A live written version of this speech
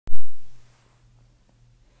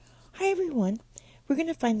everyone, we're going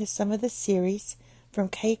to find the sum of the series from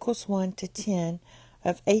k equals 1 to 10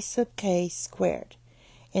 of a sub k squared.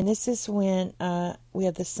 And this is when we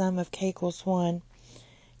have the sum of k equals 1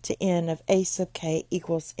 to n of a sub k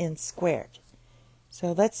equals n squared.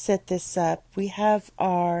 So let's set this up. We have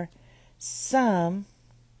our sum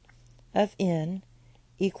of n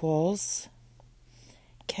equals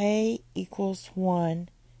k equals 1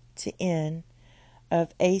 to n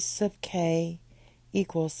of a sub k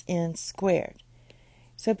equals n squared.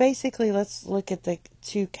 So basically, let's look at the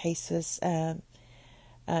two cases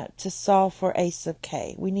to solve for a sub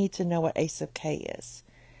k. We need to know what a sub k is.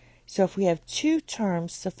 So if we have two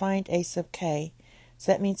terms to find a sub k,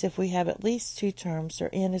 so that means if we have at least two terms, or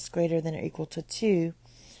n is greater than or equal to 2,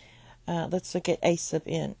 let's look at a sub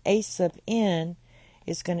n. A sub n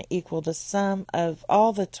is going to equal the sum of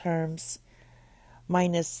all the terms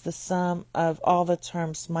minus the sum of all the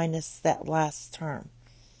terms minus that last term.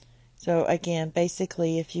 So again,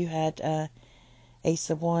 basically, if you had a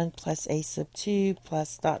sub 1 plus a sub 2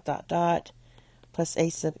 plus dot dot dot plus a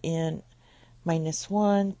sub n minus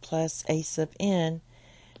 1 plus a sub n,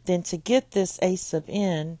 then to get this a sub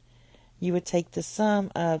n, you would take the sum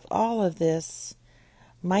of all of this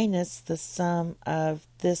minus the sum of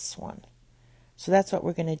this one. So that's what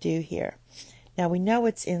we're going to do here. Now we know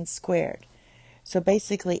it's n squared. So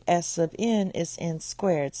basically s sub n is n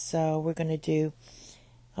squared. So we're going to do,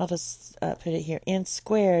 I'll just put it here, n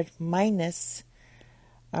squared minus,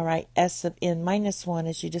 all right, s sub n minus 1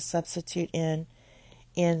 is you just substitute in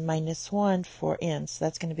n minus 1 for n. So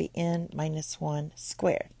that's going to be n minus 1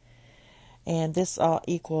 squared. And this all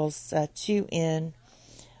equals 2n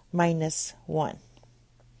minus 1.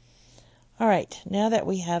 All right, now that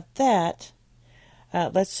we have that,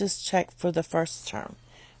 let's just check for the first term.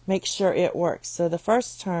 Make sure it works. So the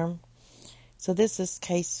first term, so this is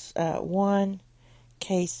case 1,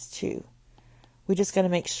 case 2. We just got to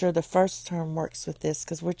make sure the first term works with this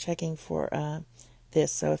because we're checking for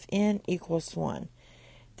this. So if n equals 1,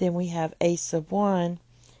 then we have a sub 1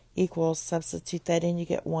 equals, substitute that in, you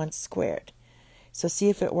get 1 squared. So see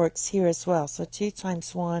if it works here as well. So 2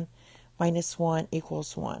 times 1 minus 1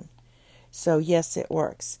 equals 1. So yes, it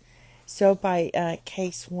works. So by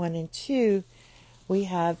case 1 and 2, we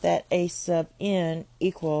have that a sub n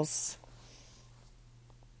equals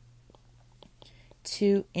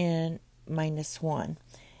 2n minus 1.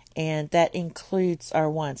 And that includes our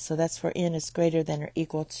 1. So that's for n is greater than or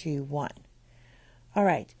equal to 1. All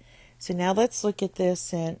right. So now let's look at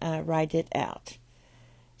this and write it out.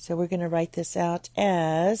 So we're going to write this out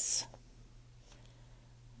as,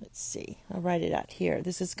 let's see, I'll write it out here.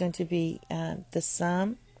 This is going to be the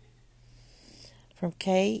sum from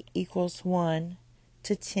k equals 1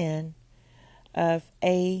 to 10 of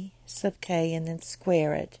a sub k and then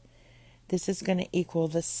square it. This is going to equal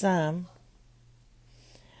the sum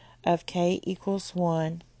of k equals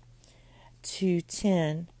 1 to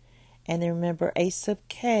 10. And then remember, a sub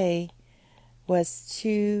k was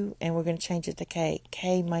 2, and we're going to change it to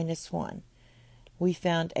k minus 1. We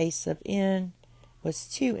found a sub n was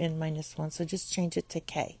 2n minus 1, so just change it to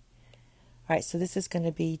k. All right, so this is going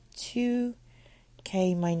to be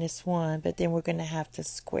 2k minus 1, but then we're going to have to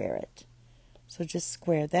square it. So just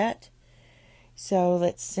square that. So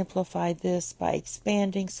let's simplify this by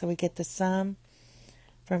expanding. So we get the sum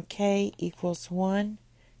from k equals 1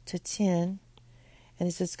 to 10, and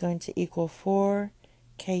this is going to equal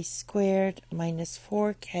 4k squared minus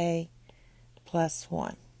 4k plus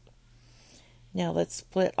 1. Now let's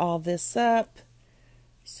split all this up.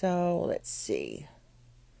 So let's see.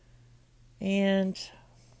 And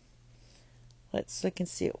let's look and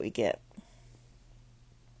see what we get.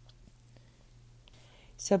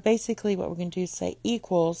 So basically what we're going to do is say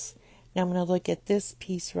equals. Now I'm going to look at this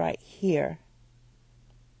piece right here.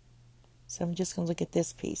 So I'm just going to look at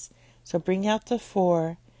this piece. So bring out the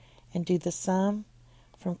 4 and do the sum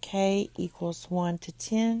from k equals 1 to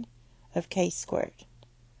 10 of k squared.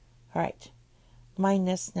 All right.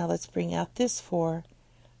 Minus, now let's bring out this 4.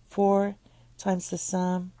 4 times the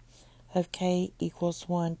sum of k equals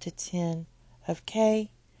 1 to 10 of k.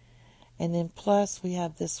 And then plus, we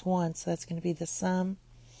have this 1. So that's going to be the sum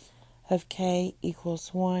of k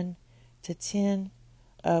equals 1 to 10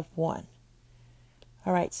 of 1.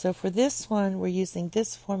 All right, so for this one, we're using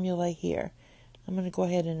this formula here. I'm going to go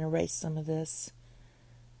ahead and erase some of this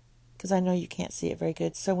because I know you can't see it very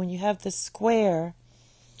good. So when you have the square,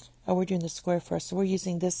 we're doing the square first. So we're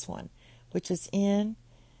using this one, which is n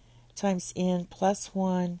times n plus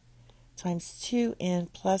 1 times 2n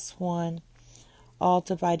plus 1, all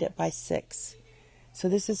divided by 6. So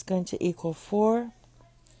this is going to equal 4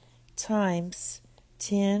 times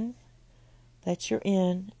 10 That's your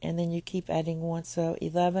n, and then you keep adding 1, so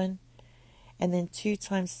 11. And then 2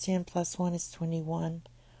 times 10 plus 1 is 21,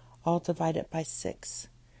 all divided by 6.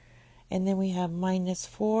 And then we have minus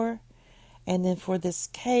 4. And then for this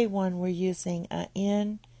k one, we're using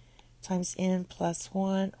n times n plus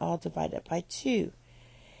 1, all divided by 2.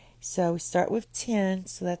 So we start with 10,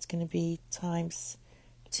 so that's going to be times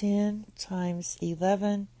 10 times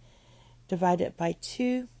 11 divided by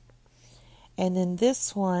 2. And then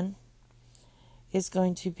this one is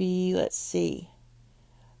going to be, let's see,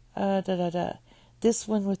 this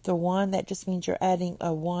one with the 1, that just means you're adding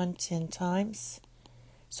a 1 10 times.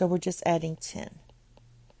 So we're just adding 10.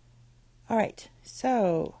 All right,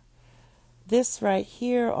 so this right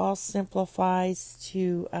here all simplifies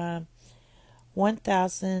to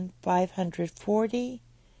 1,540.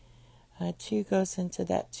 2 goes into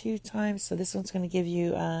that 2 times, so this one's going to give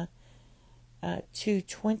you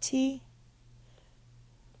 220.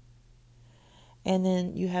 And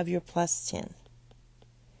then you have your plus 10.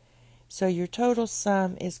 So your total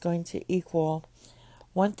sum is going to equal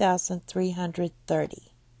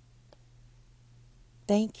 1,330.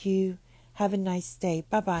 Thank you. Have a nice day.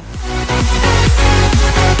 Bye-bye.